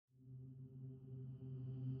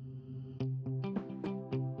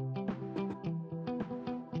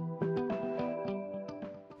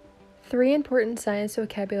Three important science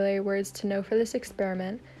vocabulary words to know for this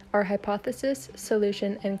experiment are hypothesis,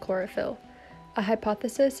 solution, and chlorophyll. A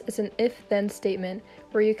hypothesis is an if-then statement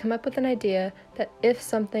where you come up with an idea that if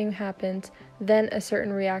something happens, then a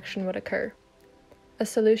certain reaction would occur. A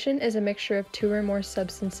solution is a mixture of two or more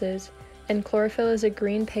substances, and chlorophyll is a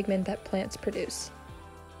green pigment that plants produce.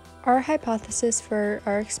 Our hypothesis for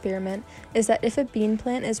our experiment is that if a bean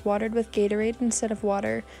plant is watered with Gatorade instead of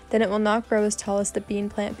water, then it will not grow as tall as the bean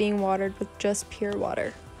plant being watered with just pure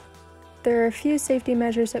water. There are a few safety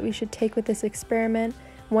measures that we should take with this experiment,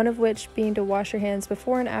 one of which being to wash your hands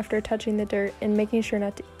before and after touching the dirt and making sure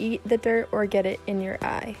not to eat the dirt or get it in your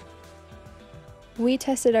eye. We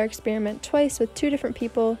tested our experiment twice with two different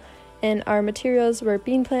people, and our materials were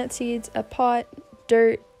bean plant seeds, a pot,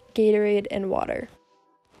 dirt, Gatorade, and water.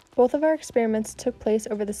 Both of our experiments took place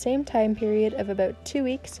over the same time period of about 2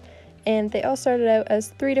 weeks, and they all started out as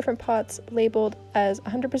 3 different pots labeled as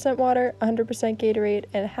 100% water, 100% Gatorade,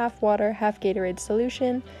 and half water, half Gatorade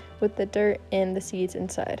solution with the dirt and the seeds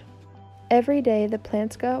inside. Every day, the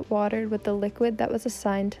plants got watered with the liquid that was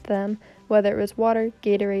assigned to them, whether it was water,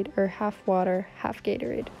 Gatorade, or half water, half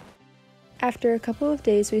Gatorade. After a couple of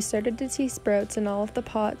days, we started to see sprouts in all of the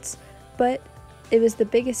pots, but it was the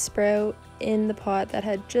biggest sprout in the pot that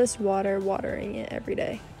had just water watering it every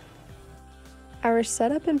day. Our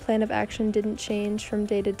setup and plan of action didn't change from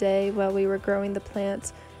day to day while we were growing the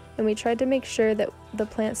plants, and we tried to make sure that the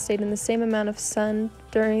plants stayed in the same amount of sun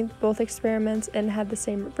during both experiments and had the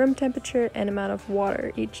same room temperature and amount of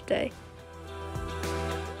water each day.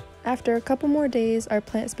 After a couple more days, our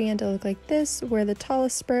plants began to look like this, where the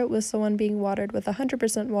tallest sprout was the one being watered with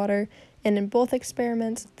 100% water, and in both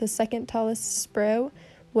experiments, the second tallest sprout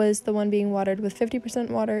was the one being watered with 50%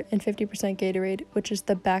 water and 50% Gatorade, which is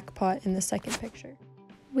the back pot in the second picture.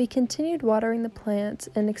 We continued watering the plants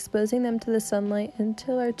and exposing them to the sunlight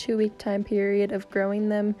until our 2-week time period of growing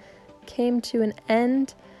them came to an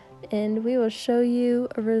end, and we will show you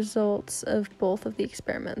results of both of the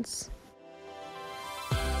experiments.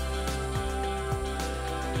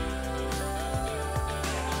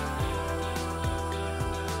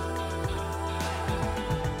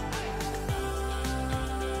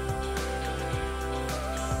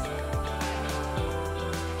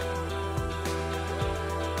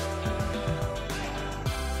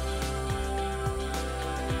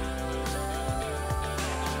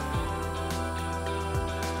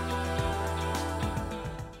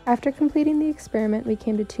 After completing the experiment, we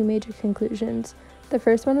came to 2 major conclusions. The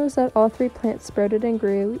first one was that all 3 plants sprouted and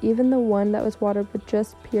grew, even the one that was watered with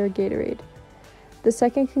just pure Gatorade. The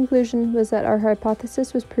second conclusion was that our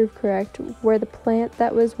hypothesis was proved correct, where the plant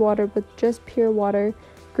that was watered with just pure water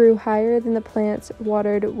grew higher than the plants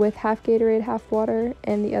watered with half Gatorade, half water,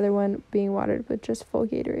 and the other one being watered with just full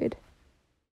Gatorade.